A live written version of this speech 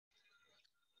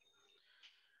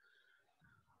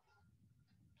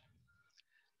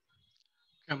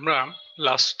আমরা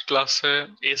লাস্ট ক্লাসে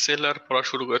এসএলআর পড়া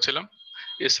শুরু করেছিলাম।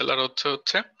 এসএলআর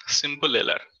হচ্ছে সিম্পল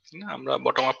এলআর। আমরা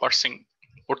বটম আপ পার্সিং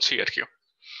পড়ছি আর কি।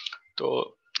 তো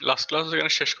লাস্ট ক্লাস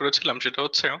যেখানে শেষ করেছিলাম সেটা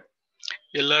হচ্ছে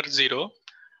এলআর জিরো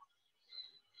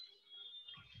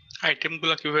আইটেম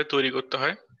গুলা কিভাবে তৈরি করতে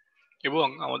হয়, এবং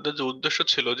আমাদের যে উদ্দেশ্য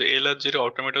ছিল যে এলআর জিরো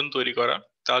অটোমেটন তৈরি করা,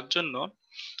 তার জন্য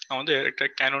আমাদের একটা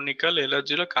ক্যানোনিক্যাল এলআর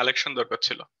জিরো কালেকশন দরকার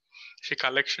ছিল। সেই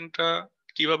কালেকশনটা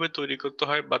কিভাবে তৈরি করতে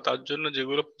হয় বা তার জন্য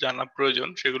যেগুলো জানা প্রয়োজন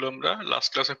সেগুলো আমরা লাস্ট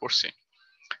ক্লাসে পড়ছি।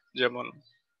 যেমন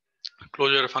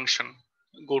closure function,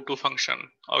 go to function,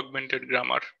 augmented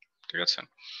grammar, ঠিক আছে।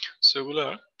 সেগুলো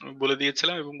আমি বলে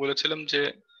দিয়েছিলাম এবং বলেছিলাম যে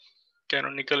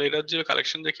ক্যানোনিক্যাল এরার যে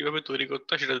কালেকশন যে কিভাবে তৈরি করতে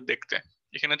হয় সেটা দেখতে।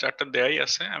 এখানে চারটা দেয়াই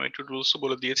আছে, আমি একটু রুলসও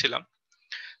বলে দিয়েছিলাম।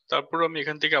 তারপর আমি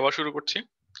এখান থেকে আবার শুরু করছি।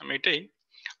 আমি এটাই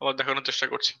আবার দেখানোর চেষ্টা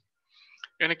করছি।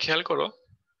 এখানে খেয়াল করো,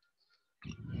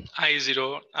 I0,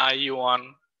 I1,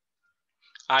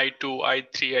 I2,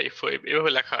 I3, I5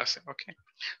 এভাবে লেখা আছে। ওকে,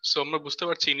 সো আমরা বুঝতে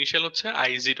পারছি ইনিশিয়াল হচ্ছে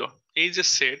I0। এই যে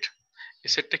সেট, এই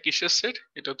সেটটা কিসের সেট?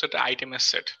 এটা হচ্ছে একটা আইটেমের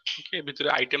সেট। ওকে, এর ভিতরে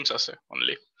আইটেমস আছে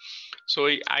অনলি। সো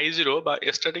এই I0 বা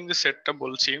স্টার্টিং যে সেটটা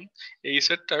বলছি, এই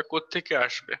সেটটা কোত্থেকে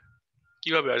আসবে,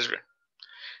 কিভাবে আসবে,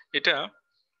 এটা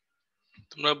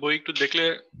তোমরা বই একটু দেখলে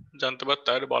জানতে পারতে।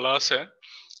 আর বলা আছে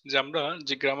যে আমরা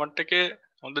যে গ্রামারটাকে,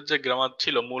 আমাদের যে গ্রামার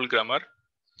ছিল মূল গ্রামার,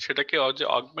 সেটাকে যে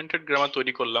অগমেন্টেড গ্রামার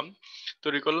তৈরি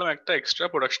করলাম একটা এক্সট্রা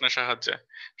প্রোডাকশনের সাহায্যে।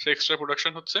 সেই এক্সট্রা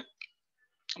প্রোডাকশন হচ্ছে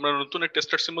আমরা নতুন একটা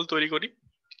স্টার্ট সিম্বল তৈরি করি,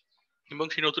 এবং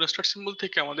সেই নতুন স্টার্ট সিম্বল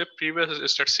থেকে আমাদের প্রিভিয়াস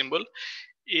স্টার্ট সিম্বল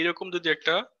এইরকম যদি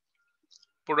একটা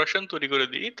প্রোডাকশন তৈরি করে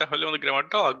দিই, তাহলে আমাদের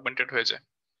গ্রামারটা অগমেন্টেড হয়ে যায়।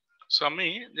 সো আমি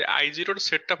যে I0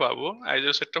 সেটটা পাবো,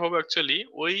 I0 সেটটা পাবো অ্যাকচুয়ালি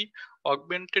ওই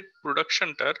অগমেন্টেড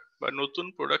প্রোডাকশনটার বা নতুন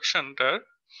প্রোডাকশনটার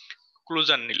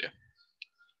ক্লোজার নিলে।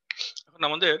 এখন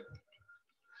আমাদের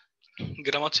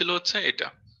গ্রামার ছিল হচ্ছে এটা,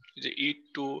 যে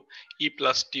E2 E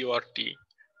plus T or T,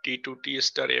 T2 T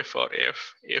star F or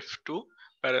F2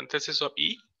 parenthesis of E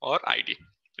or ID।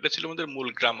 এটা ছিল আমাদের মূল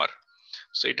গ্রামার।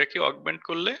 সো এটাকে অগমেন্ট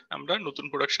করলে আমরা নতুন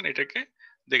প্রোডাকশন এটাকে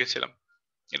দেখেছিলাম।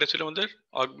 এটা ছিল আমাদের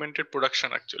augmented production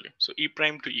actually. So E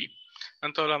prime to E।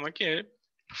 তাহলে আমাকে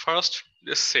ফার্স্ট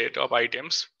যে সেট অফ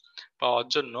আইটেমস পাওয়ার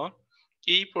জন্য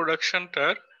এই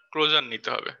প্রোডাকশনটার ক্লোজার নিতে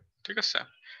হবে। ঠিক আছে,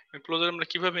 ক্লোজার আমরা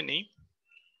কিভাবে নিই,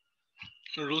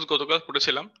 রুলস গতকাল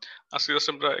পড়েছিলাম, আজকে জাস্ট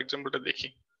আমরা এক্সাম্পলটা দেখি।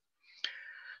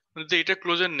 যদি এটা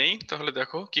ক্লোজার নেই তাহলে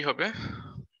দেখো কি হবে,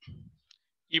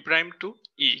 ই প্রাইম টু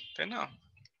ই, তাই না?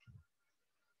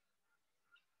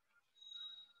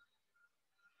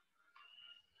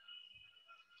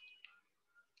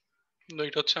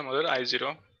 এটা হচ্ছে আমাদের I0।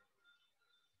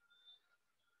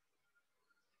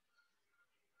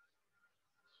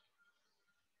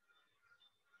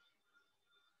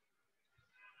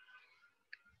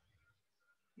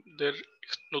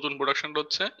 নতুন প্রোডাকশনটা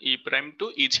হচ্ছে ই প্রাইম টু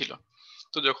ই ছিল।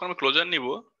 তো যখন আমি ক্লোজার নিব,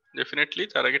 ডেফিনেটলি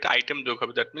তার আগে একটা আইটেম যোগ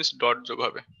হবে, দ্যাট মিনস ডট যোগ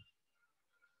হবে।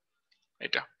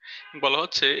 এটা বলা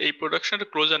হচ্ছে এই প্রোডাকশনটা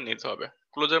ক্লোজার নিতে হবে।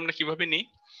 ক্লোজার আমরা কিভাবে নিই,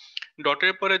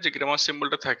 ডটের পরে যে গ্রামার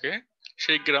সিম্বলটা থাকে,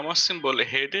 সেই গ্রামার সিম্বল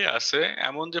হেডে আছে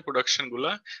এমন যে প্রোডাকশন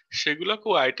গুলা,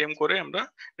 সেগুলোকেও আইটেম করে আমরা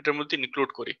এটার মধ্যে ইনক্লুড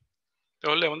করি।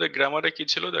 তাহলে আমাদের গ্রামারে কি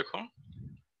ছিল দেখো,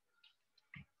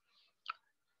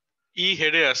 ই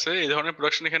হেডে আছে এই ধরনের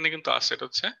প্রোডাকশন এখানে কিন্তু আছে, এটা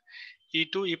হচ্ছে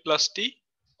E2 E plus T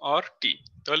or T।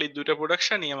 তাহলে এই দুইটা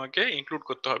প্রোডাকশনই আমাকে ইনক্লুড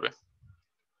করতে হবে।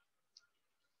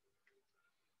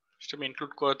 আমি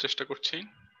ইনক্লুড করার চেষ্টা করছি।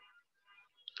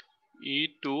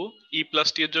 E2 E প্লাস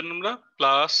T এর জন্য আমরা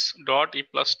plus dot E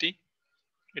plus T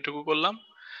এটুকু করলাম,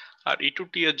 আর E2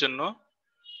 T এর জন্য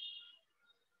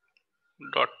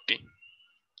ডট T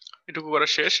এটুকু করা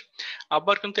শেষ।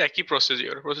 আবার কিন্তু একই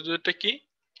প্রসিডিওরটা কি,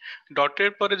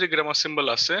 ডটের পরে যে গ্রামার সিম্বল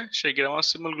আছে সেই গ্রামার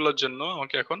সিম্বল গুলোর জন্য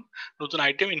আমাকে এখন নতুন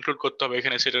আইটেম ইনক্লুড করতে হবে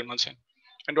এখানে সেটের মাঝে।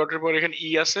 ডটের পরে এখানে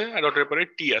ই আছে আর ডটের পরে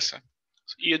টি আছে।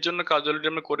 ই এর জন্য কাজ অলরেডি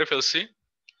আমরা করে ফেলছি,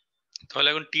 তাহলে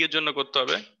এখন টি এর জন্য করতে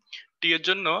হবে। টি এর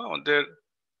জন্য আমাদের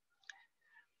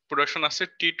প্রোডাকশন আছে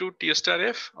T2 T স্টার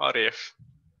F আর F।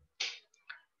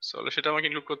 তাহলে সেটা আমাকে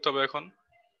ইনক্লুড করতে হবে এখন।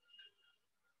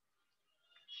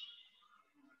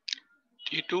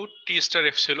 T2 T স্টার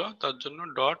F ছিল, তার জন্য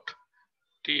dot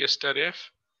T star F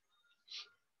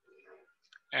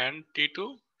and T2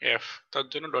 F, তার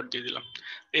জন্য ডট দিয়ে দিলাম।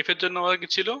 F এর জন্য আমাদের কি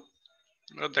ছিল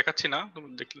দেখাচ্ছি না, তুমি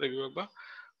দেখলে দেখবে বা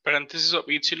প্যারেন্থেসিস অফ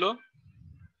ই ছিল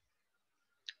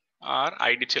আর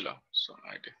আইডি ছিল। সো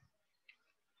আইডি,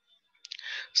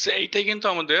 সো এইটাই কিন্তু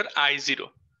আমাদের I0।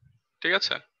 ঠিক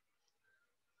আছে,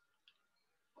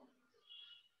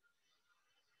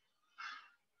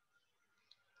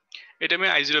 এটা আমি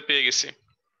I0 পেয়ে গেছি।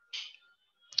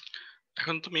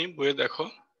 এখন তুমি বইয়ে দেখো,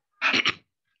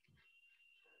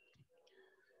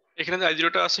 এখানে যে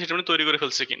i0টা আছে সেটা আমি তৈরি করে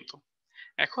ফেলছি কিন্তু।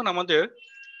 এখন আমাদের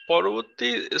পরবর্তী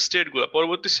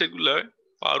স্টেটগুলো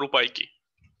পাওয়ার উপায় কি,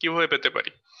 কিভাবে পেতে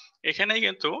পারি? এখানেই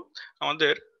কিন্তু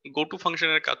আমাদের গো টু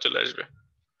ফাংশনের কাজ চলে আসবে।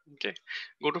 ওকে,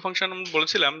 গো টু ফাংশন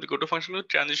বলেছিলাম যে গো টু ফাংশন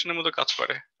ট্রানজিশনের মতো কাজ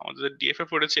করে। আমাদের ডিএফএ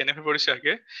পড়েছি, এনএফএ পড়েছি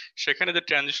আগে, সেখানে যে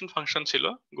ট্রানজিশন ফাংশন ছিল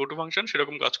গো টু ফাংশন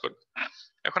সেরকম কাজ করবে।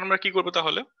 এখন আমরা কি করবো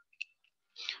তাহলে?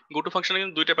 গো টু ফাংশনে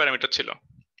কিন্তু দুইটা প্যারামিটার ছিল।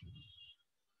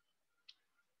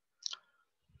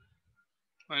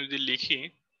 আমি যদি লিখি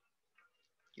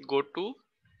গো টু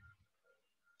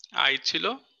আই ছিল,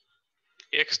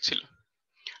 এক্স ছিল।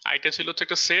 আইটা ছিল হচ্ছে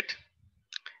একটা সেট,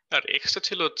 আর এক্সটা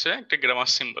ছিল হচ্ছে একটা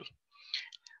গ্রামার সিম্বল।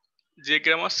 যে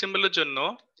গ্রামার সিম্বলের জন্য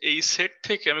এই সেট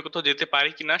থেকে আমি কোথাও যেতে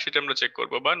পারি কিনা সেটা আমরা চেক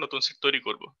করব, বা নতুন সেট তৈরি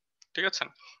করব। ঠিক আছে,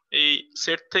 এই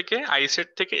সেট থেকে সেট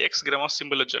থেকে এক্স গ্রামার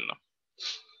সিম্বলের জন্য।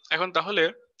 এখন তাহলে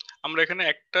আমরা এখানে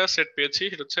একটা সেট পেয়েছি,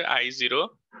 সেটা হচ্ছে i0।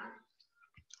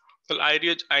 তাহলে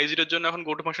i0 এর জন্য এখন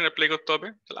গো টু ফাংশন অ্যাপ্লাই করতে হবে।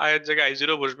 তাহলে i এর জায়গায়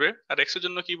i0 বসবে, আর এক্স এর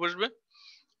জন্য কি বসবে?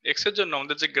 এক্স এর জন্য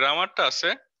আমাদের যে গ্রামারটা আছে,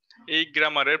 এই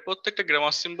গ্রামারের প্রত্যেকটা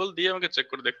গ্রামার সিম্বল দিয়ে আমাকে চেক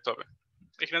করে দেখতে হবে।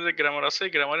 এখানে যে গ্রামার আছে,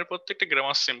 গ্রামারের প্রত্যেকটা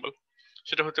গ্রামার সিম্বল,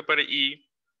 সেটা হতে পারে ই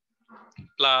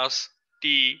প্লাস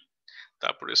টি,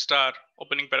 তারপরে star,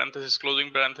 opening parenthesis, closing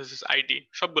parenthesis, ID,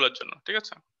 সবগুলোর জন্য। ঠিক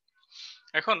আছে,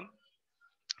 এখন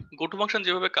গো টু ফাংশন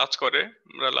যেভাবে কাজ করে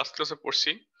আমরা লাস্ট ক্লাসে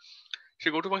পড়ছি,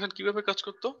 সেই গো টু ফাংশন কিভাবে কাজ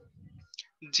করতো?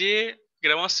 যে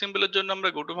গ্রামার সিম্বলের জন্য আমরা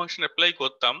গো টু ফাংশন অ্যাপ্লাই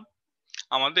করতাম,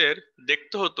 আমাদের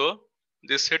দেখতে হতো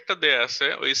যে সেটটা দেয়া আছে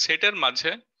ওই সেটের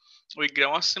মাঝে ওই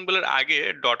গ্রামার সিম্বলের আগে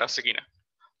ডট আছে কিনা।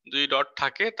 যদি ডট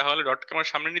থাকে তাহলে ডটকে আমরা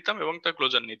সামনে নিতাম এবং তার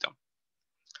ক্লোজার নিতাম।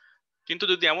 কিন্তু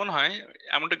যদি এমন হয়,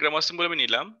 এমন একটা গ্রামার সিম্বল আমি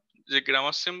নিলাম যে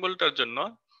গ্রামার সিম্বলটার জন্য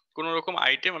কোন রকম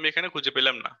আইটেম আমি এখানে খুঁজে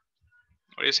পেলাম না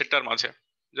ওই সেটটার মাঝে,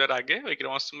 যার আগে ওই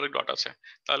গ্রামার সিম্বলের ডট আছে,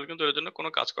 তাহলে কিন্তু এর জন্য কোনো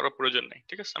কাজ করার প্রয়োজন নেই।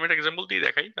 ঠিক আছে, আমি একটা এক্সাম্পল দিয়ে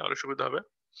দেখাই তাহলে সুবিধা হবে।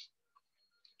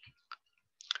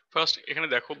 ফার্স্ট এখানে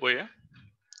দেখো বইয়ে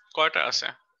কয়টা আছে,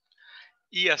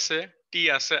 ই আছে, টি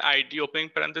আছে, আইডি, ওপেনিং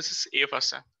প্যারান্থেসিস, এফ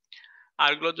আছে।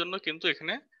 আরগুলোর জন্য কিন্তু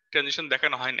এখানে ট্রানজিশন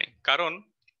দেখানো হয় নাই, কারণ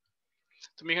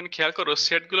তুমি এখানে খেয়াল করো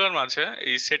সেট গুলোর মাঝে,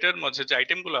 এই সেটের মাঝে যে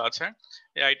আইটেম গুলো আছে,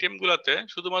 এই আইটেম গুলাতে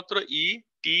শুধুমাত্র ই,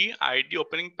 টি, আইডি,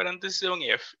 ওপেনিং প্যারান্থেসিস এবং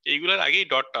এফ, এইগুলোর আগেই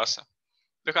ডটটা আছে।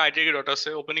 দেখো আইডি এর আগে ডট আছে,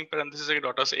 ওপেনিং প্যারান্থেসিস এর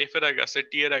ডট আছে, এফ এর আগে আছে,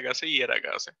 টি এর আগে আছে, ই এর আগে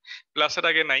আছে, প্লাসের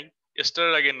আগে নাই, স্টার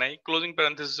এর আগে নাই, ক্লোজিং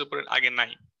প্যারান্থেসিস এর উপরে আগে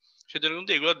নাই। সেজন্য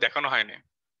কিন্তু এগুলো দেখানো হয়নি।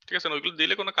 ঠিক আছে, ওইগুলো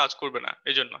দিলে কোনো কাজ করবে না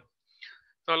এই জন্য।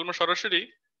 তাহলে আমরা সরাসরি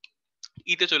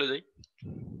ইতে চলে যাই।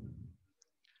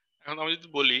 এখন আমি যদি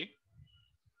বলি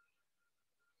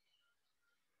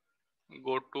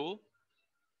go to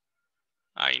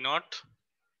I not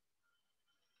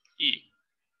E,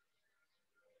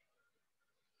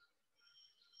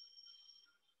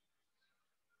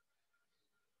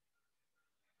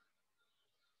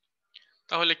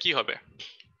 তাহলে কি হবে?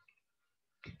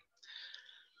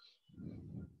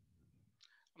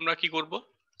 আমরা কি করব?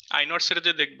 আই নট সেটে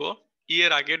যে দেখবো ই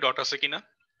এর আগে ডট আছে কিনা।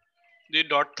 যদি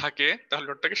ডট থাকে তাহলে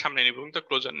ডটটাকে সামনে নিব এবং তার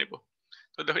ক্লোজার নিব।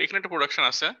 তো দেখো এখানে একটা প্রোডাকশন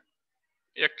আছে,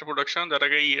 একটা প্রোডাকশন যার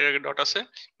আগে ই এর আগে ডট আছে,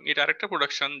 এটা আরেকটা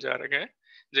প্রোডাকশন যার আগে,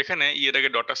 যেখানে ই এর আগে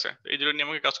ডট আছে। এই দুটো নিয়ে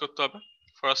আমাকে কাজ করতে হবে।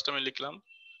 ফার্স্ট আমি লিখলাম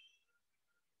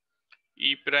ই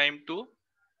প্রাইম টু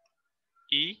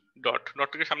ই ডট,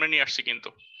 ডটটাকে সামনে নিয়ে আসছি কিন্তু।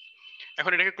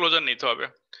 এখন এটাকে ক্লোজার নিতে হবে।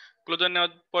 ক্লোজার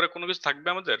নেওয়ার পরে কোনো কিছু থাকবে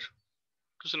আমাদের?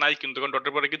 কিছু নাই কিন্তু, কারণ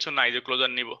ডটের পরে কিছু নাই যে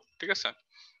ক্লোজার নিব। ঠিক আছে,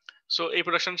 সো এই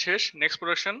প্রোডাকশন শেষ। নেক্সট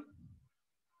প্রোডাকশন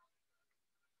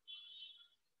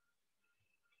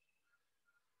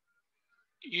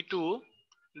ই টু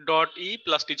ডট ই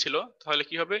প্লাস টি ছিল, তাহলে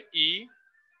কি হবে? ই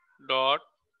ডট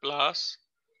প্লাস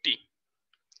টি।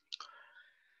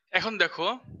 এখন দেখো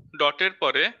ডটের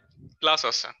পরে প্লাস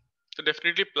আছে, তো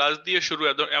ডেফিনেটলি প্লাস দিয়ে শুরু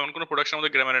এমন কোনো প্রোডাকশন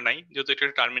আমাদের গ্রামারে নাই, যেহেতু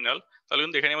এটা টার্মিনাল। তাহলে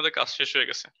কিন্তু এখানে আমাদের কাজ শেষ হয়ে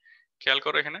গেছে। খেয়াল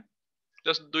করো এখানে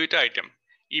জাস্ট দুইটা item,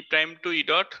 E prime to E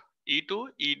dot, E two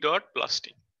E dot plus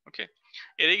টি। ওকে,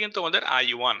 এটাই কিন্তু আমাদের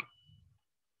i1।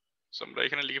 আমরা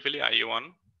এখানে লিখে ফেলি i1।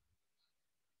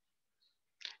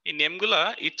 এই নেমগুলা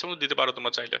ইচ্ছা মতো দিতে পারো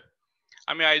তোমরা চাইলে।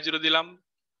 আমি i0 দিলাম,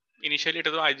 ইনিশিয়ালি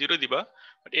এটা তো i0 দিবা,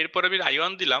 বাট এরপরে আমি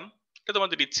i1 দিলাম, এটা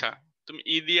তোমাদের ইচ্ছা। তুমি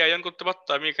ই দিয়ে i1 করতে পারতো,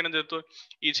 আমি এখানে যেহেতু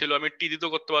ই ছিল আমি টি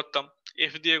দিতেও করতে পারতাম,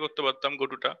 এফ দিয়ে করতে পারতাম।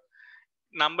 গোটুটা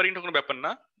নাম্বারিংটা কোনো ব্যাপার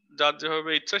না, যার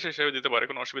যেভাবে ইচ্ছা সে সেভাবে দিতে পারে,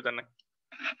 কোনো অসুবিধা নেই।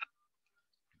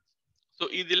 তো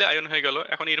ই দিলে i1 হয়ে গেল।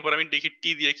 এখন এরপর আমি দেখি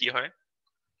টি দিয়ে কি হয়।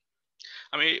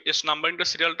 আমি নাম্বারিংটা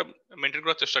সিরিয়ালটা মেনটেন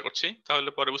করার চেষ্টা করছি, তাহলে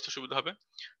পরে বুঝতে সুবিধা হবে।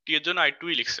 টি এর জন্য i2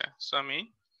 লিখছে, সো আমি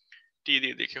টি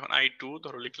দিয়ে দেখি। এখন i2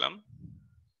 ধরো লিখলাম,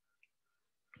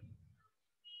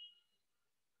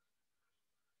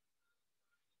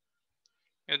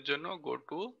 এর জন্য go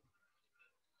to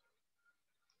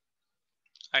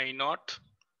i not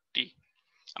t।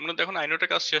 আমরা তো এখন আইনোটের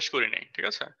কাজ শেষ করি নাই, ঠিক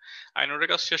আছে? আইনোটের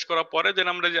কাজ শেষ করার পরে দেন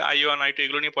আমরা যে I1 I2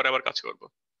 এগুলো নিয়ে পরে আবার কাজ করব।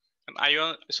 I1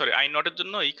 সরি আই নটের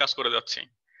জন্য এই কাজ করে যাচ্ছি।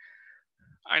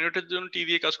 আই নটের জন্য টি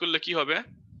দিয়ে কাজ করলে কি হবে?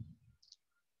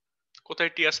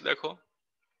 কোথায় টি আছে দেখো,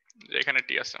 যে এখানে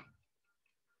টি আছে।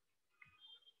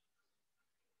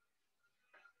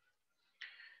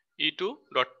 E2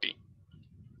 ডট টি,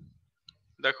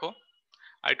 দেখো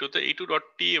I2 তে E2 ডট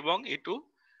টি এবং E2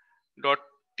 dot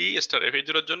T star F, এই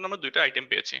দুটোর জন্য আমরা দুইটা আইটেম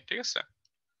পেয়েছি, ঠিক আছে?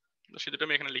 তো সেই দুটো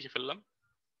আমি এখানে লিখে ফেললাম।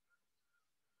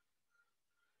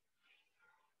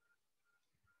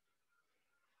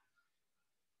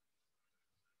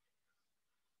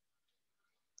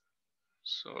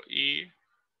 So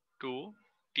E2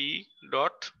 T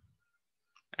dot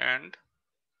and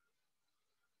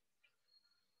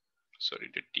sorry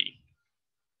the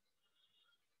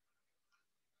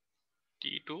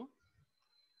T2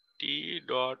 T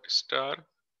dot star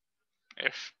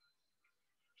F।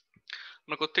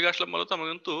 আমরা কোত্থেকে আসলাম বলতো? আমরা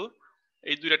কিন্তু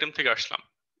এই দুই আইটেম থেকে আসলাম,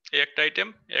 এই একটা আইটেম,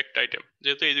 একটা আইটেম,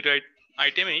 যেহেতু এই দুটো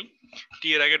আইটেমেই টি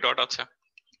এর আগে ডট আছে,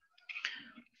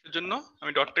 সেজন্য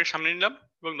আমি ডটটাকে সামনে নিলাম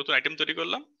এবং নতুন আইটেম তৈরি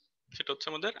করলাম, সেটা হচ্ছে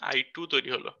আমাদের I2 তৈরি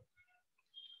হলো।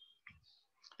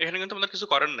 এখানে কিন্তু আমাদের কিছু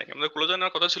করার নাই, আমাদের ক্লোজার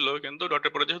নেওয়ার কথা ছিল, কিন্তু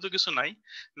ডটের পরে যেহেতু কিছু নাই,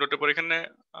 ডটের পরে এখানে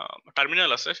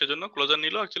টার্মিনাল আছে, সেজন্য ক্লোজার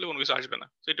নিলেও অ্যাকচুয়ালি কোনো কিছু আসবে না,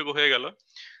 সেইটুকু হয়ে গেল।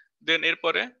 দেন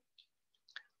এরপরে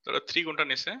ধরো 3 কোনটা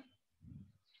নিছে,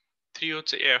 3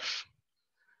 হচ্ছে এফ,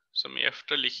 সো আমি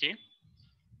এফটা লিখি,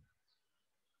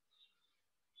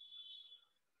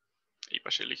 এই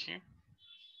পাশে লিখি।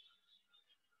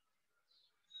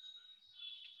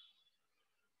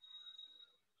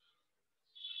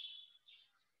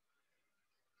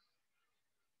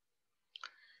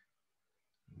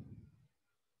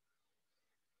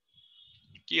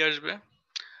 কি আসবে?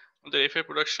 আমাদের এফ এর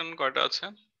প্রোডাকশন কয়টা আছে?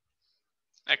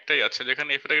 একটাই আছে, যেখানে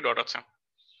এফ এর আগে ডট আছে,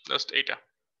 জাস্ট এইটা।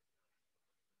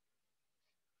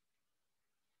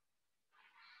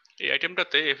 এই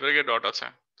আইটেমটাতে এফ এর আগে ডট আছে,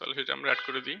 তাহলে সেটা আমরা অ্যাড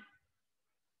করে দিই,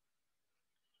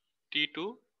 T2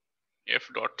 F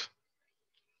ডট,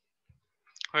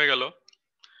 হয়ে গেল।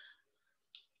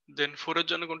 দেন 4 এর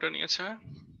জন্য কোনটা নিয়েছে?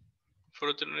 4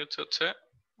 এর জন্য হচ্ছে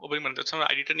ওপেনিং মানে আমরা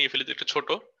আইডিটা নিয়ে ফেলি, যেটা ছোট,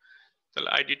 তাহলে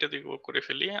আইডিটা দিয়ে করে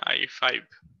ফেলি I5।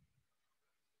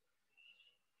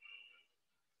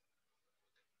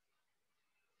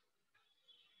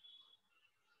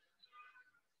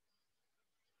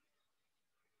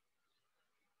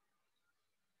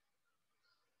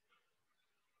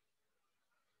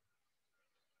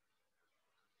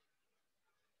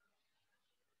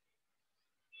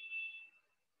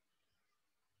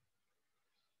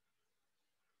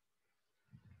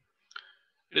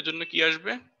 এর জন্য কি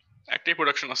আসবে? একটাই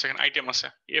প্রোডাকশন আছে, এখানে আইটেম আছে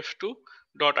F2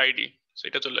 ডট আইডি,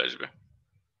 সেটা চলে আসবে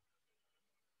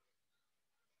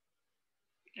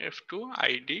F2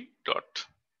 আইডি ডট।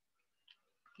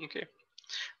 ওকে,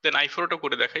 দেন I4 টা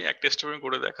করে দেখাই, একটা স্টেপ আমি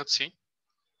করে দেখাচ্ছি।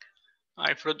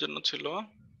 I4 এর জন্য ছিল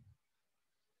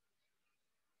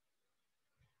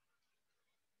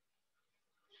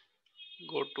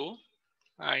go to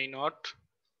I not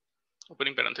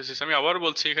opening parenthesis. আমি আবার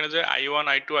বলছি, এখানে যে I1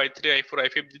 I2 I3 I4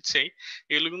 I5 দিচ্ছেই,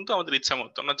 এগুলো কিন্তু আমাদের ইচ্ছা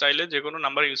মতো, আমরা চাইলে যে কোনো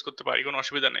নাম্বার ইউজ করতে পারি, কোনো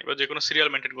অসুবিধা নেই, বা যে কোনো সিরিয়াল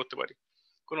মেনটেন করতে পারি,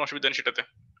 কোনো অসুবিধা নেই সেটাতে।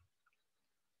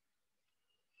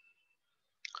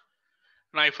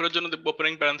 I4 এর জন্য দেখবো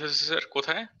ওপেনিং প্যারেন্থেসিস এর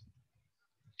কোথায়,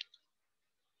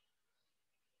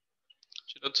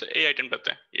 সেটা হচ্ছে এই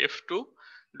আইটেমটাতে F2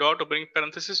 dot opening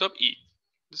parenthesis of E,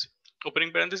 opening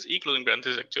parenthesis E closing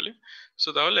parenthesis actually. So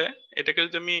তাহলে এটাকে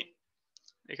যদি আমি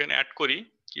এখানে অ্যাড করি,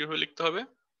 কিভাবে লিখতে হবে?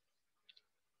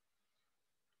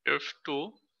 F2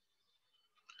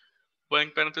 opening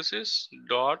parenthesis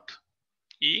dot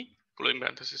E closing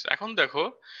parenthesis. এখন দেখো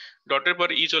ডটের পর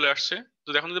ই চলে আসছে,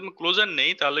 যদি এখন যদি ক্লোজার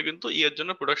নেই তাহলে কিন্তু ই এর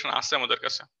জন্য প্রোডাকশন আছে আমাদের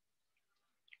কাছে,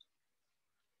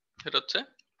 সেটা হচ্ছে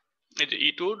এই যে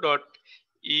E2 ডট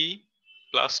ই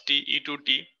প্লাস টি E2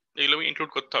 টি, এগুলো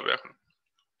ইনক্লুড করতে হবে এখন,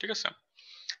 ঠিক আছে?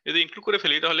 যদি ইনক্লুড করে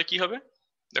ফেলি তাহলে কি হবে?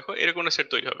 দেখো এরকম একটা সেট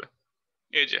তৈরি হবে,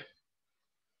 এই যে,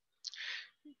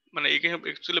 মানে এখানে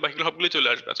অ্যাকচুয়ালি বাকিগুলো সবগুলো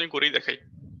চলে আসবে। আচ্ছা আমি করেই দেখাই।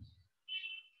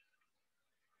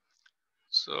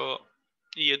 সো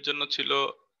ই এর জন্য ছিল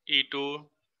E2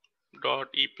 ডট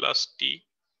ই প্লাস টি,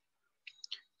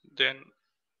 দেন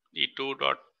E2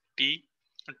 ডট টি,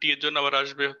 টি এর জন্য আবার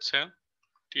আসবে হচ্ছে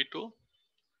T2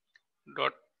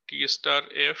 dot T star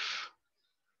F,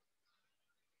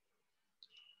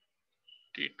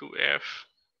 T2 F,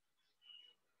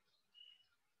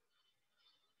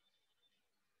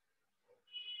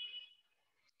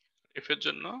 F এর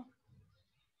জন্য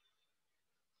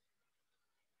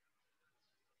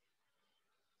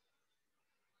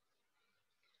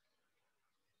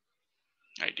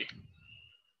আইডি।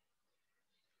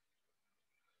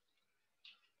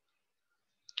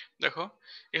 দেখো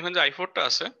এখানে যে i4 টা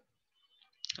আছে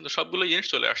কিন্তু সবগুলো জিনিস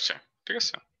চলে আসছে, ঠিক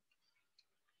আছে।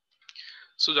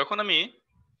 সো যখন আমি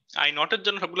আই নট এর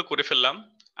জন্য সবগুলো করে ফেললাম,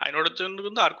 আই নট এর জন্য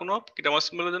কিন্তু আর কোনো গ্রামার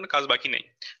সিম্বলের জন্য কাজ বাকি নেই।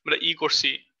 আমরা ই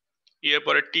করছি, ই এর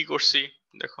পরে টি করছি,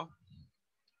 দেখো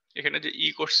এখানে যে ই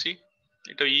করছি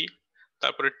এটা ই,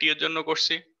 তারপরে টি এর জন্য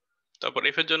করছি, তারপর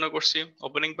এফ এর জন্য করছি,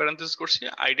 ওপেনিং প্যারেন্থেসিস করছি,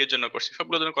 আইডি এর জন্য করছি,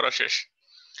 সবগুলোর জন্য করা শেষ।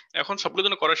 এখন সবগুলোর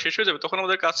জন্য করা শেষ হয়ে যাবে, তখন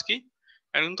আমাদের কাজ কি?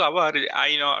 এখন কিন্তু আবার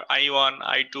I1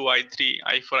 I2 I3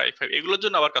 I4 I5 এগুলোর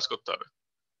জন্য আবার কাজ করতে হবে,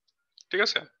 ঠিক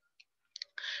আছে।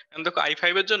 এখন দেখো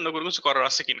I5 এর জন্য কোনো কিছু করার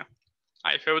আছে কিনা।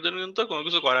 I5 এর জন্য কিন্তু কোনো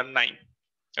কিছু করার নাই,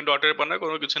 ডটের পর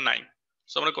কোনো কিছু নাই,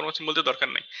 তো আমরা কোনো কিছু বলতে দরকার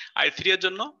নাই। I3 এর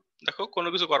জন্য দেখো কোনো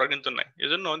কিছু করার কিন্তু নাই,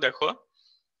 এজন্য দেখো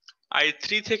I3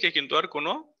 থেকে কিন্তু আর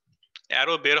কোনো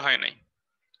অ্যারো বের হয় নাই।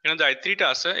 এখানে যে I3 টা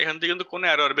আছে এখান থেকে কিন্তু কোনো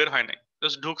অ্যারো বের হয় নাই,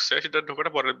 জাস্ট ঢুকছে, সেটা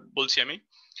ঢোকাটা পরে বলছি আমি।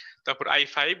 তারপর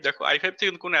I5 দেখো I5 থেকে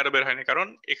কিন্তু কোনো অ্যারো বের হয়নি, কারণ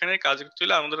এখানে কাজ ছিল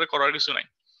আমাদের করার কিছু নাই,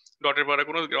 ডটের পরে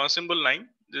কোনো গ্রামার সিম্বল নাই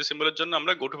যে সিম্বলের জন্য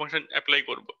আমরা গো টু ফাংশন অ্যাপ্লাই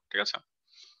করব, ঠিক আছে।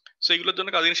 সো এইগুলোর জন্য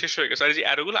কাজ শেষ হয়ে গেছে। আর এই যে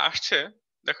অ্যারো গুলো আসছে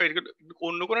দেখো এগুলো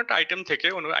অন্য কোনো একটা আইটেম থেকে,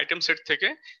 অন্য আইটেম সেট থেকে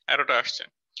অ্যারোটা আসছে।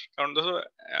 কারণ ধরো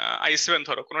I7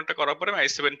 ধরো কোনো একটা করার পরে আমি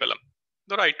I7 পেলাম,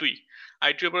 ধরো I2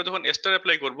 এর পরে যখন স্টার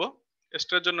অ্যাপ্লাই করবো,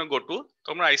 স্টারের জন্য গো টু,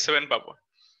 তখন আমরা I7 পাবো।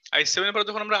 I7 এর পরে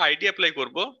যখন আমরা আইডি অ্যাপ্লাই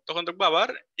করব তখন দেখবো আবার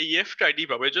এই এফ টা আইডি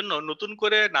পাবো। এই জন্য নতুন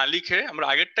করে না লিখে আমরা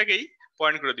আগেরটাকেই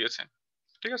পয়েন্ট করে দিয়েছে,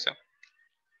 ঠিক আছে।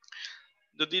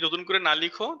 যদি নতুন করে না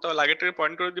লিখো তাহলে আগেরটাকে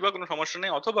পয়েন্ট করে দিবা, কোনো সমস্যা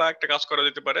নেই। অথবা একটা কাজ করা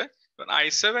যেতে পারে,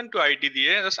 I7 টু আইডি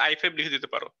দিয়ে জাস্ট I5 লিখে দিতে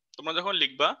পারো। তোমরা যখন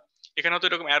লিখবা এখানে হয়তো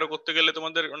এরকম অ্যারো করতে গেলে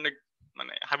তোমাদের অনেক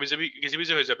মানে হাবিজাবি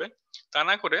গিজিবিজি হয়ে যাবে, তা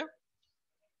না করে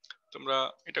তোমরা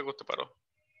এটা করতে পারো।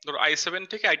 ধরো I7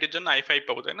 থেকে আইডির জন্য I5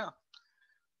 পাবো, তাই না?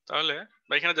 তাহলে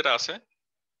বা এখানে যেটা আছে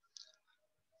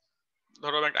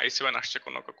ধরো একটা I7 আসছে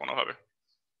কোনো কোনো ভাবে,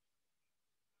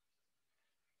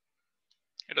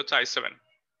 এটা হচ্ছে I7,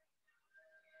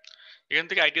 এখান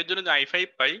থেকে আইডির জন্য যে I5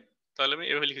 পাই তাহলে আমি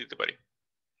এভাবে লিখে দিতে পারি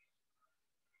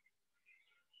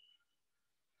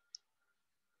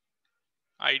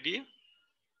আইডি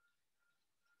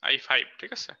I5,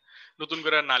 ঠিক আছে। নতুন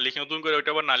করে আর না লিখে, নতুন করে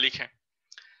ওইটা আবার না লিখে,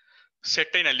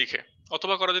 সেটটাই না লিখে।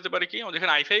 অথবা করা যেতে পারে কি,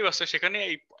 যেখানে I5 আছে সেখানে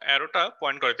এই অ্যারোটা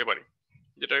পয়েন্ট করাতে পারি,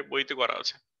 যেটা বইতে করা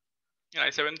আছে।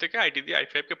 I7 থেকে আইডি দিয়ে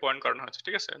I5 কে পয়েন্ট করানো হচ্ছে,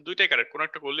 ঠিক আছে। দুইটাই কারেক্ট, কোনো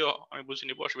একটা করলেও আমি বুঝে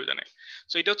নিবো, অসুবিধা নেই।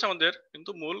 তো এটা হচ্ছে আমাদের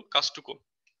কিন্তু মূল কাজটুকু।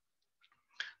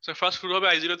 ফার্স্ট শুরু হবে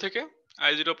I0 থেকে,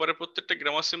 I0 পরে প্রত্যেকটা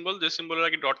গ্রামার সিম্বল যে সিম্বলের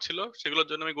আগে ডট ছিল সেগুলোর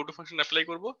জন্য আমি গো টু ফাংশন অ্যাপ্লাই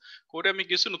করব, করে আমি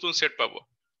কিছু নতুন সেট পাবো।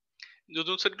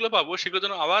 নতুন সেট গুলো পাবো সেগুলোর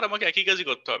জন্য আবার আমাকে একই কাজই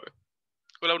করতে হবে,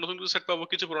 করলে নতুন কিছু সেট পাবো,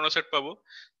 কিছু পুরোনো সেট পাবো।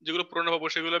 যেগুলো পুরোনো পাবো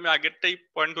সেগুলো আমি আগেরটাই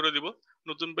পয়েন্ট করে দিব,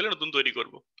 নতুন পেলে নতুন তৈরি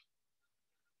করব।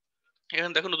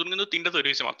 এখানে দেখো নতুন কিন্তু তিনটা তৈরি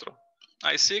হয়েছে মাত্র,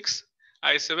 I6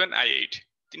 I7 I8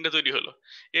 তিনটা তৈরি হলো।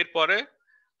 এরপরে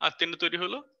আর তিনটা তৈরি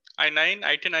হলো I9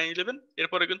 I10 I11,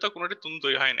 এরপরে কিন্তু আর কোনোটা নতুন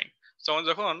তৈরি হয় নাই। তো আমরা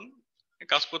যখন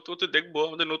কাজ করতে করতে দেখবো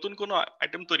আমাদের নতুন কোনো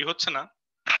আইটেম তৈরি হচ্ছে না,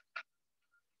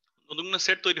 নতুন কোনো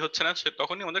সেট তৈরি হচ্ছে না,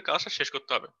 তখনই আমাদের কাজটা শেষ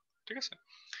করতে হবে, ঠিক আছে।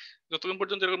 যতক্ষণ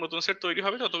পর্যন্ত এরকম নতুন সেট তৈরি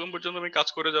হবে ততক্ষণ পর্যন্ত আমি কাজ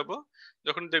করে যাব।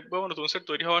 যখন দেখবো আমার নতুন সেট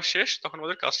তৈরি হওয়া শেষ তখন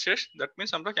আমাদের কাজ শেষ, দ্যাট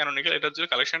মিন্স আমরা ক্যানোনিক্যাল এটার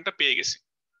যে কালেকশনটা পেয়ে গেছি,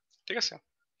 ঠিক আছে।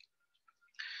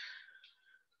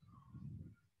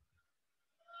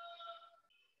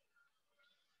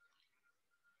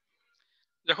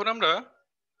 যখন আমরা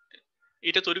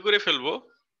এটা তৈরি করে ফেলবো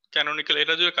ক্যানোনিক্যাল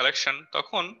এটা যে কালেকশন,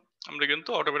 তখন আমরা কিন্তু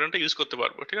অটোমেটনটা ইউজ করতে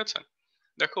পারবো, ঠিক আছে।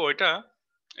 দেখো ওইটা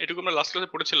এটুকু আমরা লাস্ট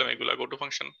ক্লাসে পড়েছিলাম, এগুলা গো টু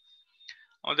ফাংশন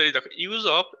আমাদের। এই দেখো ইউজ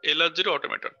অফ LR0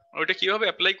 অটোমেটন, ওইটা কিভাবে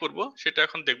অ্যাপ্লাই করব সেটা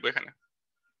এখন দেখবো এখানে।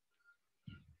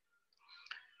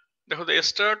 দেখো the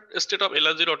start state of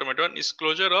LR0 automaton is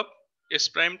closure of s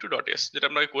prime to dot s, যেটা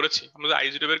আমরা করেছি। আমরা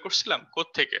I0 বের করছিলাম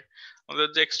থেকে আমাদের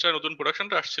যে এক্সট্রা নতুন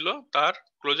প্রোডাকশনটা আসছিল তার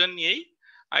ক্লোজার নিয়েই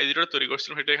I0 তৈরি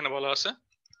করছিলাম, সেটা এখানে বলা আছে।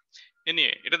 এ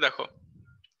নিয়ে এটা দেখো,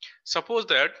 suppose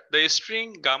that the string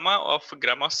gamma of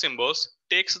grammar symbols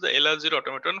takes the LR0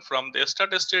 automaton from the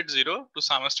start state 0 to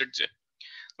some state j।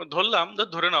 ধরলাম,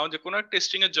 ধরে নাও যে কোনো একটা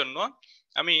স্ট্রিং এর জন্য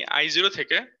আমি I0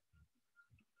 থেকে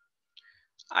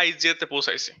IJ তে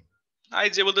পৌঁছাইছি।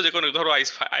 IJ বলতে যে কোনো, ধরো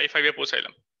I5 এ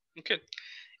পৌঁছাইলাম, ওকে।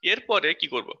 এরপরে কি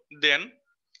করব, দেন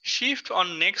shift on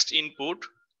next input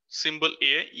symbol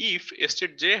A if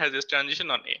state J has a transition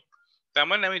on a. তার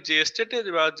মানে আমি যে স্টেটে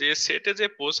বা যে সেটে যে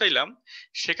পৌঁছাইলাম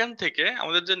সেখান থেকে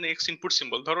আমাদের যে নেক্সট ইনপুট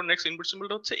সিম্বল, ধরো নেক্সট ইনপুট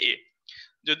সিম্বলটা হচ্ছে এ,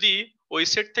 যদি ওই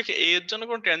সেট থেকে এ এর জন্য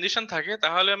কোনো ট্রানজিশন থাকে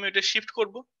তাহলে আমি এটা শিফট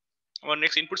করব আমার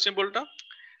নেক্সট ইনপুট সিম্বলটা।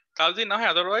 তার যদি না হয়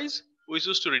otherwise we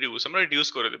choose to reduce, আমরা রিডিউস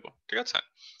করে দেবো, ঠিক আছে।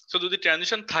 সো যদি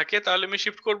ট্রানজিশন থাকে তাহলে আমি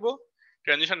শিফট করব,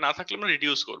 ট্রানজিশন না থাকলে আমরা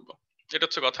রিডিউস করব, এটা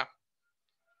হচ্ছে কথা।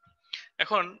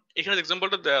 এখন এখানে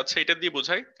এক্সাম্পলটা দেওয়া আছে এটা দিয়ে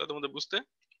বোঝাই তাহলে তোমাদের বুঝতে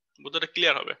বুঝতে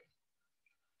ক্লিয়ার হবে।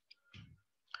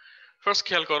 ফার্স্ট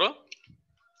খেয়াল করো,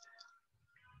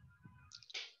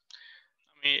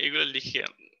 আমি এগুলো লিখি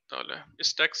তাহলে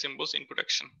stack symbols input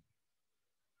action.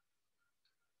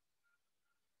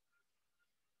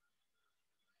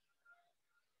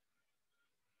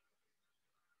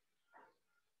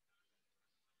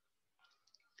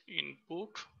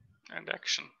 Input and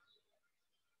action,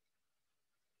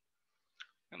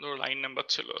 ধরো লাইন নাম্বার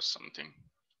ছিল সামথিং,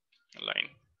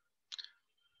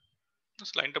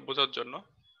 লাইনটা বোঝার জন্য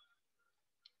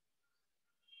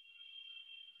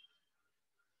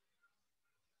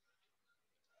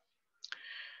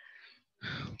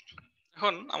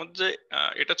এখন আমাদের যে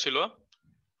এটা ছিল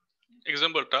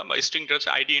এক্সাম্পলটা বা স্ট্রিংটা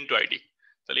হচ্ছে আইডি ইনটু আইডি,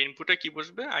 তাহলে ইনপুটে কি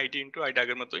বসবে? আইডি ইনটু আইডি,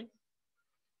 আগের মতোই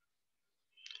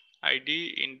আইডি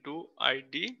ইনটু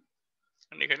আইডি,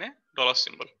 এখানে ডলার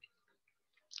সিম্বল।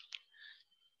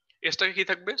 এসটাকে কি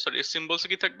থাকবে, সরি সিম্বলসে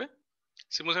কি থাকবে?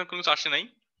 সিম্বলস এখানে কোনো কিছু আসে নাই,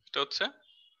 এটা হচ্ছে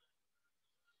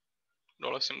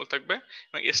ডলার সিম্বল থাকবে।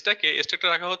 এবং স্ট্যাকটা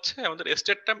রাখা হচ্ছে আমাদের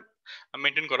স্টেটটা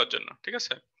মেনটেন করার জন্য, ঠিক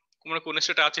আছে? আমরা কোন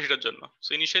স্টেটে আছে সেটার জন্য। সো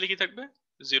ইনিশিয়ালি কি থাকবে?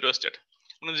 জিরো স্টেট,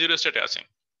 আমরা জিরো স্টেটে আছি।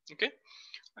 ওকে,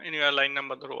 লাইন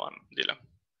নাম্বার ধরো 1 দিলাম।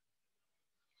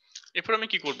 এরপর আমি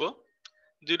কি করব?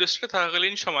 জিরো স্টেটে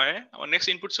থাকাকালীন সময়ে আমার নেক্সট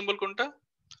ইনপুট সিম্বল কোনটা?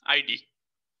 আইডি।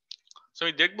 সো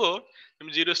আমি দেখবো আমি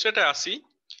জিরো স্টেটে আসি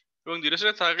এবং জিরো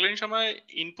স্টেটে থাকাকালীন সময়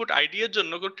ইনপুট আইডি এর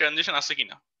জন্য কোনো ট্রানজিশন আছে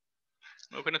কিনা,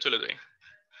 ওখানে চলে যাই।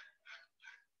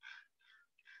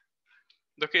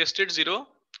 দেখো স্টেট জিরো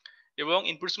এবং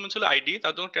ইনপুট সিম্বল ছিল আইডি,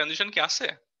 তার জন্য ট্রানজিশন কি আছে?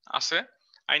 আছে।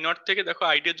 আই নট থেকে দেখো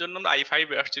আইডি এর জন্য আমরা i5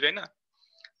 এ আসছি, তাই না?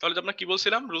 তাহলে আমরা কি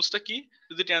বলছিলাম, রুলসটা কি?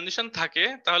 যদি ট্রানজিশন থাকে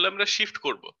তাহলে আমরা শিফট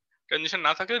করব, ট্রানজিশন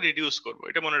না থাকলে রিডিউস করব,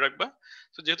 এটা মনে রাখবা।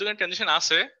 তো যেহেতু এখানে ট্রানজিশন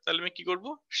আছে তাহলে আমি কি করব?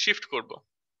 শিফট করব।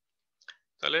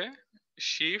 তাহলে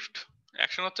শিফট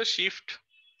অ্যাকশন হচ্ছে শিফট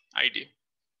আইডি।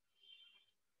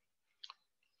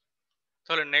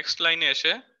 তাহলে নেক্সট লাইনে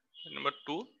এসে নাম্বার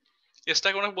 2,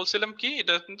 স্ট্যাক আমরা বলছিলাম কি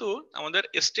এটা কিন্তু আমাদের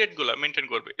স্টেট গুলা মেনটেন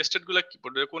করবে। স্টেট গুলা কি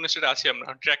করবে? কোন স্টেটে আছি আমরা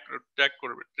ট্র্যাক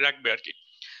করবে, রাখবে আর কি।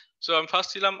 সো আমি ফার্স্ট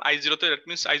ছিলাম i0 তে, that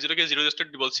means i0 K zero state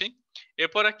বলছি।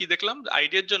 এরপর কি দেখলাম,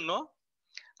 আইডি এর জন্য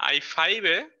i5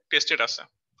 এ টেস্টেড আছে,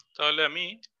 তাহলে আমি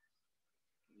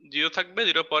জিরো থাকবে,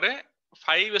 জিরো পরে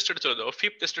 5 স্টেটে চলে যাবো,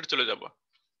 ফিফথ স্টেটে চলে যাব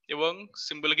এবং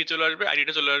সিম্বলে কি চলে আসবে?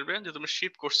 আইডিটা চলে আসবে, যেহেতু আমরা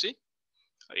শিফট করছি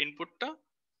ইনপুটটা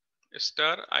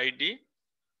star ID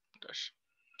dash.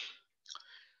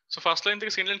 So first line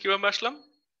থেকে সেকেন্ড লাইন কিভাবে আসলাম?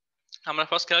 আমরা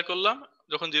ফার্স্ট খেয়াল করলাম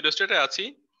যখন জিরো স্টেটে আছি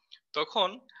তখন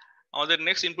আমাদের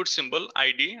নেক্সট ইনপুট সিম্বল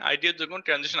আইডি এর যখন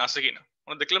ট্রানজিশন আছে কিনা,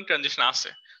 আমরা দেখলাম ট্রানজিশন আছে।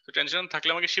 তো ট্রানজিশন থাকলে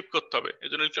আমাকে শিফট করতে হবে, এই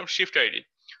জন্য লিখলাম শিফট আইডি।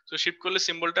 তো শিফট করলে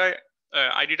সিম্বলটা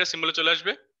আইডিটা সিম্বলে চলে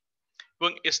আসবে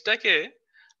এবং স্ট্যাক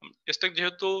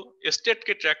যেহেতু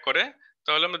স্টেটকে ট্র্যাক করে,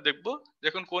 তাহলে আমরা দেখবো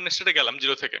যখন কোন স্টেটে গেলাম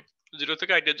জিরো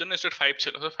থেকে আইডির জন্য স্টেট 5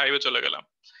 ছিল, তো 5 এ চলে গেলাম।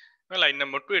 লাইন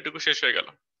নাম্বার 2 এটুকু শেষ হয়ে গেল।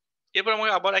 এরপর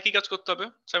আমাকে আবার একই কাজ করতে হবে।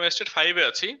 আমি স্টেট 5 এ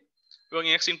আছি এবং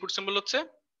নেক্সট ইনপুট সিম্বল হচ্ছে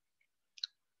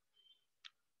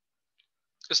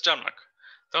স্টার মার্ক।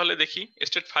 তাহলে দেখি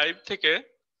স্টেট 5 থেকে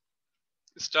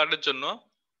স্টারের জন্য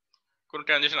কোনো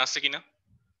ট্রানজিশন আছে কিনা।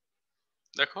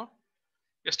 দেখো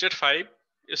স্টেট 5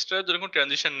 স্টারের জন্য কোনো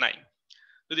ট্রানজিশন নাই।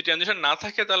 যদি ট্রানজিশন না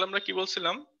থাকে তাহলে আমরা কি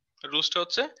বলছিলাম, রুলসটা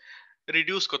হচ্ছে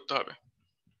রিডিউস করতে হবে।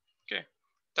 ওকে,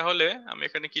 তাহলে আমি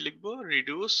এখানে কি লিখবো?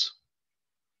 রিডিউস।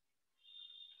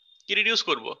 কি রিডিউস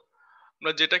করব?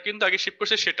 আমরা যেটা কিন্তু আগে শিফট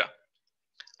করছি সেটা,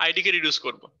 আইডি কে রিডিউস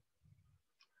করব।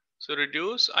 So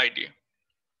reduce ID.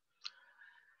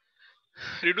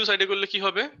 Reduce ID করলে কি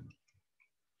হবে?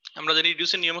 আমরা জানি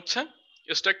রিডিউসের নিয়ম হচ্ছে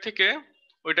স্ট্যাক থেকে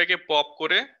ওইটাকে পপ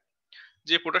করে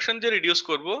যে প্রোডাকশন দিয়ে রিডিউস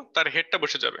করব তার হেডটা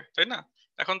বসে যাবে, তাই না?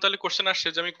 এখন তাহলে কোশ্চেন আসছে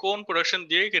যে আমি কোন প্রোডাকশন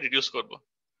দিয়ে একে রিডিউস করব।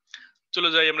 চলে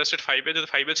যাই আমরা স্টেট 5 এ, যেহেতু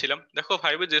 5 এ ছিলাম। দেখো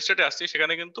 5 এ যে স্টেটে আসছি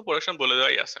সেখানে কিন্তু প্রোডাকশন বলে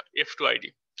দেওয়াই আছে F2 আইডি।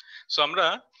 সো আমরা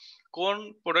কোন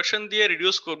প্রোডাকশন দিয়ে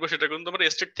রিডিউস করব সেটা কিন্তু আমরা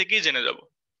স্টেট থেকেই জেনে যাব।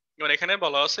 যেমন এখানে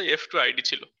বলা আছে F2 আইডি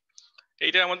ছিল,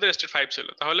 এইটা আমাদের স্টেট 5 ছিল,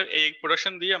 তাহলে এই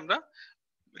প্রোডাকশন দিয়ে আমরা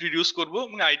রিডিউস করব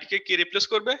এবং আইডি কে কে রিপ্লেস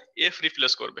করবে? F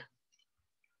রিপ্লেস করবে।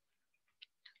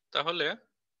 তাহলে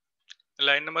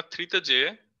লাইন নাম্বার 3 তে যে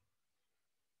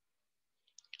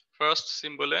ফার্স্ট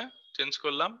সিম্বলে চেঞ্জ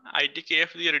করলাম, আইডি কে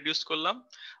F দিয়ে রিডিউস করলাম,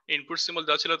 ইনপুট সিম্বল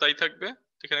যা ছিল তাই থাকবে,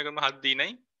 এখানে কোনো হাত দিই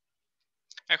নাই।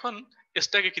 এখন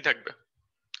স্ট্যাকে কি থাকবে?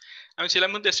 আমি ছিলাম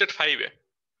কিন্তু স্টেট 5 এ,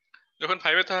 যখন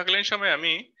 5 এ থাকাকালীন সময়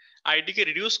আমি আইডি কে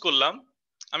রিডিউস করলাম।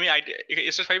 আমি আইডি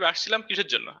স্টেট 5 এ আসছিলাম কিসের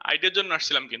জন্য? আইডি এর জন্য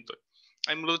আসছিলাম, কিন্তু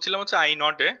আমি মূলত ছিলাম হচ্ছে আই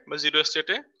নট এ বা জিরো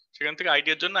স্টেটে, সেখান থেকে আইডি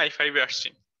এর জন্য i5 এ আসছি,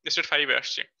 স্টেট 5 এ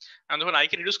আসছি। আমি যখন আই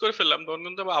কে রিডিউস করে ফেললাম তখন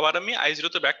কিন্তু আবার আমি i0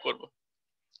 তে ব্যাক করব।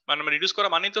 মানে আমরা রিডিউস করা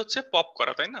মানেই তো হচ্ছে পপ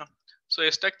করা, তাই না? সো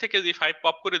স্ট্যাক থেকে যদি 5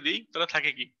 পপ করে দিই তাহলে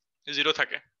থাকে কি? জিরো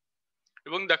থাকে।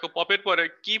 এবং দেখো পপের পরে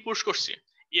কি পুশ করছি,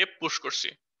 এফ পুশ করছি।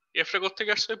 এফটা কোথা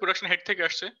থেকে আসছে, প্রোডাকশন হেড থেকে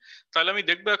আসছে। তাহলে আমি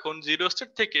দেখবো এখন জিরো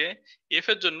স্টেট থেকে এফ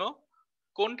এর জন্য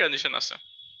কোন ট্রানজিশন আছে।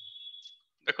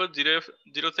 দেখো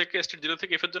জিরো থেকে স্টেট জিরো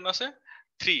থেকে এফ এর জন্য আছে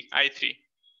 3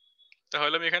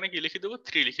 তাহলে আমি এখানে কি লিখে দেবো,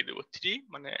 3 লিখে দেবো। 3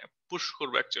 মানে পুশ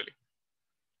করবো অ্যাকচুয়ালি।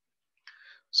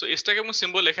 সো স্ট্যাক এবং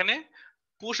সিম্বল এখানে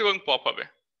পুশ এবং পপ হবে।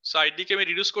 সো আইডি কে আমি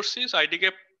রিডিউস করছি, সো আইডি কে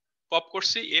পপ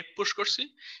করছি, এফ পুশ করছি,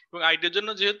 এবং আইডি এর জন্য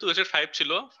যেহেতু এসের 5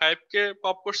 ছিল, 5 কে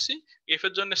পপ করছি, এফ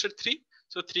এর জন্য এসের 3,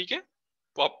 সো 3 কে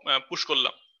পপ পুশ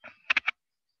করলাম।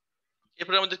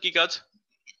 এরপরে আমাদের কি কাজ,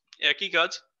 একই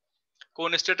কাজ,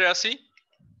 কোন স্টেটে আসি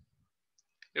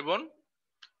এবং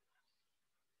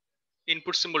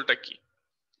ইনপুট সিম্বলটা কি।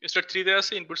 স্টার 3 তে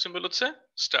আছে, ইনপুট সিম্বল হচ্ছে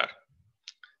স্টার।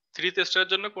 3 তে স্টারের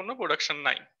জন্য কোনো প্রোডাকশন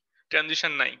নাই,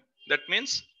 ট্রানজিশন নাই, দ্যাট মিন্স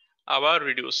আবার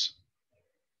রিডিউস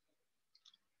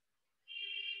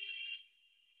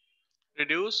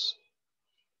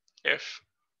এফ।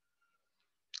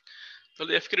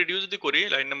 তাহলে এফ কে রিডিউস যদি করি,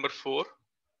 লাইন নাম্বার 4,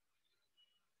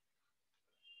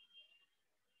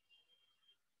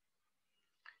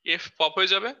 এফ পপ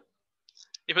হয়ে যাবে।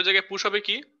 এফ এর জায়গায় পুশ হবে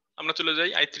কি, আমরা চলে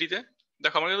যাই i3 তে।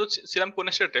 দেখো আমরা কিন্তু ছিলাম কোন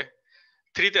স্টেটে,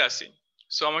 3 তে আসি।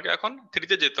 সো আমাকে এখন 3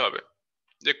 তে যেতে হবে,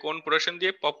 যে কোন প্রোডাকশন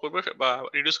দিয়ে পপ করবে বা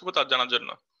রিডিউস করবে তার জানার জন্য।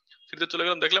 3 তে চলে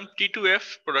গেলাম, দেখলাম T2F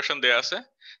প্রোডাকশন দেয়া আছে।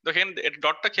 দেখেন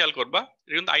ডটটা খেয়াল করবা,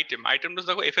 এটা কিন্তু আইটেমটা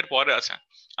দেখো এফ এর পরে আছে।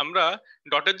 আমরা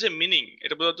ডটের যে মিনিং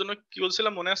এটা বোঝার জন্য কি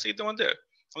বলছিলাম মনে আছে কি তোমাদের,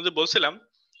 আমি যে বলছিলাম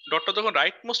ডটটা যখন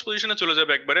রাইট মোস্ট পজিশনে চলে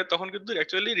যাবে একবারে, তখন কিন্তু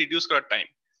অ্যাকচুয়ালি রিডিউস করার টাইম।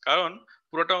 কারণ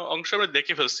পুরোটা অংশ আমরা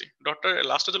দেখে ফেলছি, ডটটা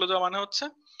লাস্টে চলে যাওয়া মানে হচ্ছে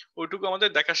ওইটুকু আমাদের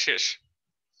দেখা শেষ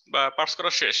বা পার্স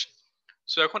করা শেষ।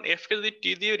 সো এখন এফ কে যদি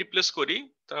টি দিয়ে রিপ্লেস করি,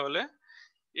 তাহলে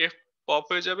এফ পপ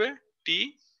হয়ে যাবে, টি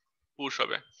পুশ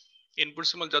হবে। ইনপুট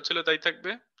সিম্বল যা ছিল তাই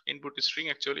থাকবে, ইনপুট স্ট্রিং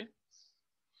অ্যাকচুয়ালি।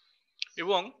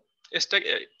 এবং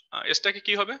স্ট্যাকে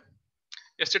কি হবে,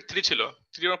 স্টেট 3 ছিল,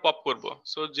 3 আমরা পপ করব,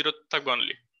 সো 0 থাকবে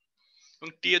অনলি। এবং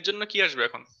টি এর জন্য কি আসবে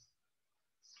এখন,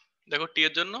 দেখো টি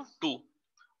এর জন্য 2,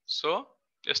 সো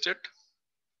স্টেট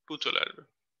 2 চলে আসবে।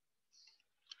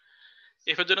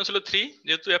 এফ এর জন্য ছিল 3,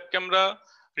 যেহেতু এফ কে আমরা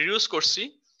রিডিউস করছি,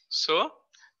 সো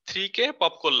 3 কে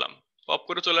পপ করলাম, পপ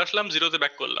করে চলে আসলাম 0 তে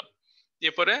ব্যাক করলাম।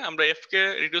 এরপরে আমরা এফ কে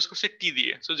রিডিউস করছি টি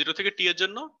দিয়ে, সো 0 থেকে টি এর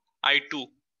জন্য i2,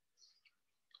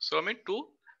 সো আমি 2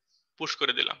 পুশ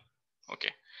করে দিলাম। ওকে,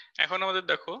 এখন আমাদের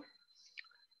দেখো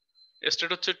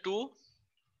স্টেট হচ্ছে 2,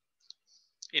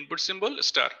 ইনপুট সিম্বল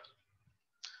স্টার।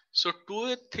 সো 2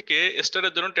 এর থেকে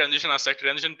স্টারের জন্য ট্রানজিশন আছে, একটা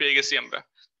ট্রানজিশন পেয়ে গেছি আমরা।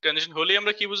 ট্রানজিশন হলেই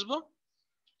আমরা কি বুঝবো,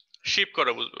 শিফট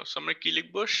করা বুঝবো। সো আমরা কি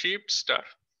লিখবো, শিফট স্টার।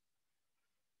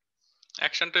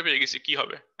 অ্যাকশনটা পেয়ে গেছি, কি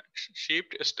হবে,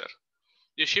 শিফট স্টার।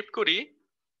 যদি শিফট করি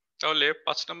তাহলে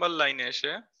 5 নাম্বার লাইনে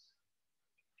এসে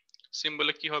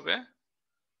সিম্বলে কি হবে,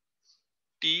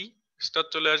 টি স্টার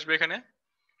চলে আসবে এখানে।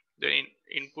 দেন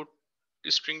ইনপুট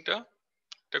স্ট্রিংটা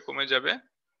এটা কমে যাবে।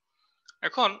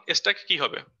 এখন স্ট্যাক কি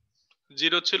হবে,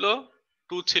 0 ছিল,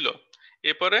 2 ছিল,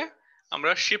 এরপরে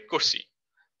আমরা শিফট করছি।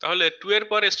 তাহলে 2 এর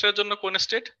পর স্টারের জন্য কোন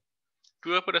স্টেট, 2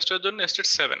 এর পর স্টারের জন্য স্টেট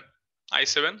 7,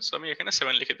 i7, সো আমি এখানে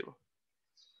 7 লিখে দেব।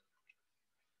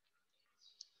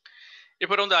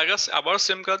 এরপর আমাদের আবার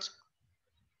সেম কাজ,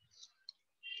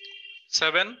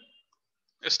 7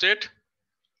 স্টেট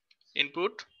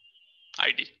ইনপুট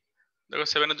আইডি। দেখো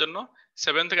 7 এর জন্য,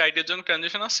 7 থেকে আইডি এর জন্য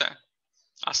ট্রানজিশন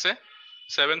আছে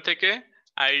 7 থেকে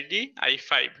আইডি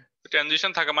i5,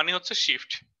 ট্রানজিশন থাকা মানে হচ্ছে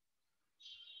শিফট।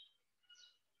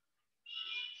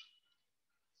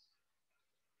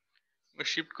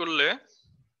 শিফট করলে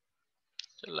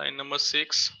লাইন নাম্বার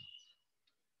 6,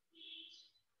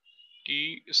 টি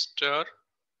স্টার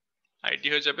আইডি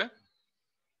হয়ে যাবে।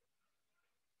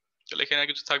 তাহলে এখানে আর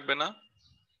কিছু থাকবে না।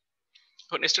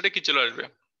 এখন স্টেটে কি চলে আসবে,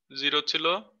 0 ছিল,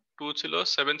 2 ছিল,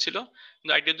 7 ছিল,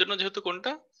 কিন্তু আইডি এর জন্য যেহেতু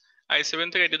কোনটা i7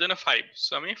 থেকে আইডি এর জন্য 5,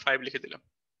 সো আমি 5 লিখে দিলাম।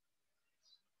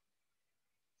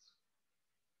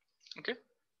 ওকে,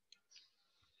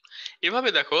 এভাবে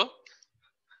দেখো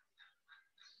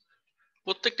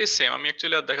প্রত্যেকটাই সেম, আমি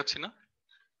অ্যাকচুয়ালি আর দেখাচ্ছি না।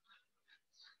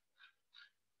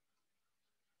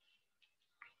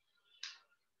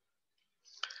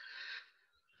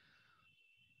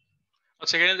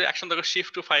 আচ্ছা, এখানে যে অ্যাকশন দেখো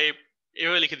শিফট টু 5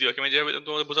 এভাবে লিখে দিও, আমি যেভাবে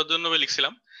তোমাদের বোঝার জন্য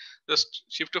লিখছিলাম। জাস্ট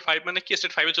শিফট টু 5 মানে কি,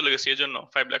 স্টেট 5 এ চলে গেছে, এর জন্য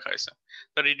 5 লেখা হয়েছে।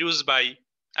 তার রিডিউস বাই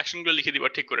অ্যাকশনগুলো লিখে দিবা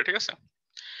ঠিক করে, ঠিক আছে।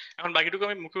 এখন বাকিটুকু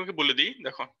আমি মুখে মুখে বলে দিই।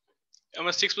 দেখো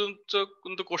আমরা 6 পর্যন্ত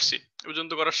কিন্তু করছি, এই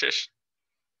পর্যন্ত করা শেষ।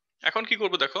 এখন কি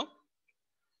করব দেখো,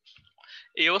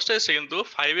 এই অবস্থায় এসে কিন্তু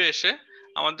 5 এ এসে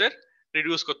আমাদের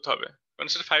রিডিউস করতে হবে, কারণ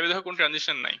স্টেট 5 এ দেখো কোনো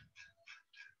ট্রানজিশন নাই।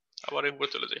 আবার এর উপরে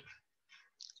চলে যাই,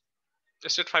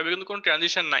 স্টেট 5 এ কিন্তু কোনো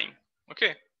ট্রানজিশন নাই। ওকে,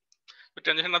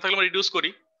 ট্রানজিশন না থাকলে আমরা রিডিউস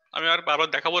করি, আমি আর বারবার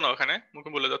দেখাবো না, ওখানে মুখে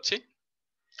বলে যাচ্ছি।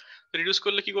 রিডিউস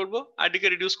করলে কি করব, আইডি কে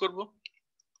রিডিউস করব,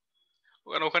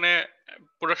 কারণ ওখানে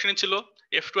প্রোডাকশনে ছিল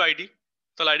এফ টু আইডি,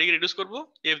 তাহলে আইডি কে রিডিউস করব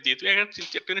এফ দিয়ে। তুমি এখানে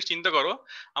একটা জিনিস চিন্তা করো,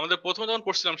 আমাদের প্রথমে যখন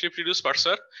পড়ছিলাম শিফট রিডিউস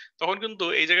পার্সার, তখন কিন্তু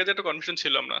এই জায়গায় একটা কনফিউশন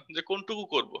ছিল আমরা যে কোনটুকু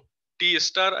করব, টি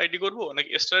স্টার আইডি করব নাকি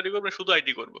স্টার আইডি করবো, শুধু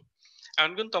আইডি করব।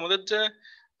 এখন কিন্তু আমাদের যে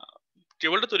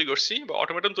টেবিলটা তৈরি করছি বা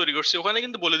অটোমেটন তৈরি করছি, ওখানে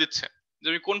কিন্তু বলে দিচ্ছে যে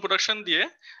আমি কোন প্রোডাকশন দিয়ে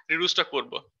রিডিউসটা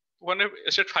করব। ওখানে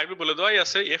স্টেট 5 বলে দেওয়াই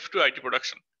আছে এফ টু আইডি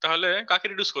প্রোডাকশন। তাহলে কাকে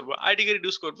রিডিউস করব, আইডি কে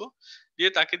রিডিউস করব, দিয়ে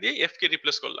তাকে দিয়ে এফ কে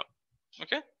রিপ্লেস করলাম।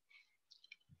 ওকে,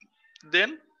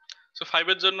 দেন সো 5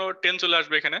 এর জন্য 10 চলে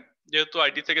আসবে এখানে, যেহেতু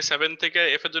আইডি থেকে 7 থেকে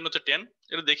এফ এর জন্য হচ্ছে 10।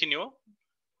 এটা দেখে নিও,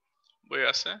 বই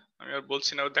আছে, আমি আর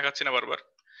বলছি না, দেখাচ্ছি না বারবার।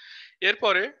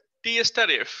 এরপরে টি স্টার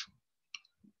এফ,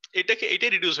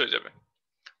 এটাই রিডিউস হয়ে যাবে।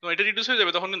 তো এটা রিডিউস হয়ে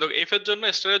যাবে, তখন কিন্তু এফ এর জন্য,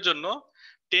 স্টার এর জন্য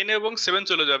 10 এবং 7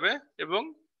 চলে যাবে এবং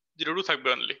 0 থাকবে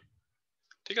অনলি।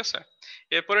 ঠিক আছে,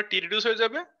 এরপরে টি রিডিউস হয়ে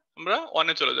যাবে, আমরা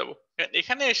অনে চলে যাব।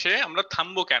 এখানে এসে আমরা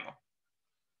থামবো কেন,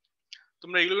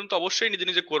 তোমরা এগুলো কিন্তু অবশ্যই নিজে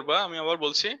নিজে করবা। আমি আবার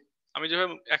বলছি, আমি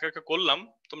যেভাবে একা একা করলাম,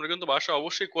 তোমরা কিন্তু বাসা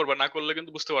অবশ্যই করবা, না করলে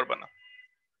কিন্তু বুঝতে পারবা না।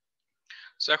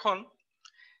 তো এখন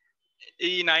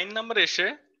এই 9 নাম্বার এসে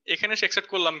এখানে এসে এক্সেপ্ট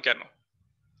করলাম কেন,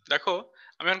 দেখো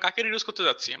আমি এখন কাকে রিডিউস করতে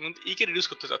যাচ্ছি, আমি কিন্তু ই কে রিডিউস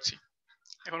করতে যাচ্ছি।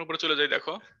 এখন উপরে চলে যাই,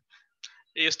 দেখো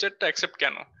এই স্টেটটা অ্যাকসেপ্ট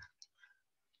কেন।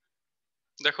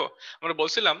 দেখো আমরা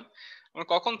বলছিলাম আমরা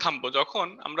কখন থামবো, যখন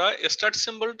আমরা স্টার্ট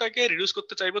সিম্বলটাকে রিডিউস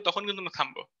করতে চাইবো তখন কিন্তু আমরা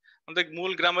থামবো। আমাদের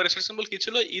মূল গ্রামার স্টার্ট সিম্বল কি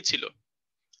ছিল, ই ছিল।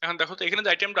 এখন দেখো তো এখানে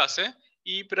যে আইটেমটা আছে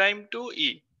ই প্রাইম টু ই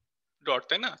ডট,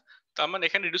 তাই না? তার মানে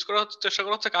এখানে রিডিউস করার চেষ্টা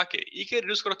করা হচ্ছে কাকে, ই কে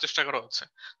রিডিউস করার চেষ্টা করা হচ্ছে।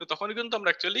 তো তখনই কিন্তু আমরা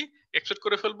অ্যাকচুয়ালি এক্সপেক্ট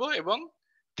করে ফেলবো এবং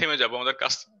থেমে যাবো, আমাদের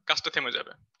কাজটা থেমে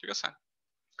যাবে। ঠিক আছে,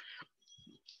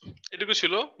 এটুকু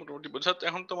ছিল মোটামুটি বোঝা।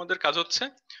 এখন তোমাদের কাজ হচ্ছে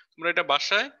তোমরা এটা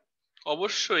বাসায়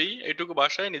অবশ্যই এইটুকু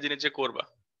বাসায় নিজে নিজে করবা,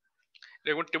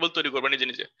 এরকম টেবিল তৈরি করবা নিজে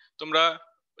নিজে। তোমরা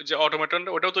যে অটোমেটন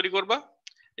ওটাও তৈরি করবা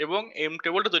এবং এম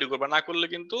টেবিলটা তৈরি করবা, না করলে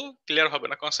কিন্তু ক্লিয়ার হবে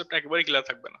না, কনসেপ্ট একেবারেই ক্লিয়ার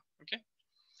থাকবে না। ওকে,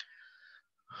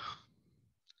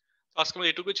 আজকে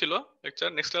আমাদের এটুকুই ছিল লেকচার।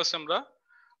 নেক্সট ক্লাসে আমরা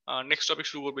নেক্সট টপিক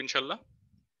শুরু করবো ইনশাল্লাহ।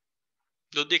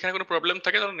 যদি এখানে কোনো প্রবলেম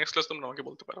থাকে তাহলে নেক্সট ক্লাস তোমরা আমাকে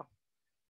বলতে পারো।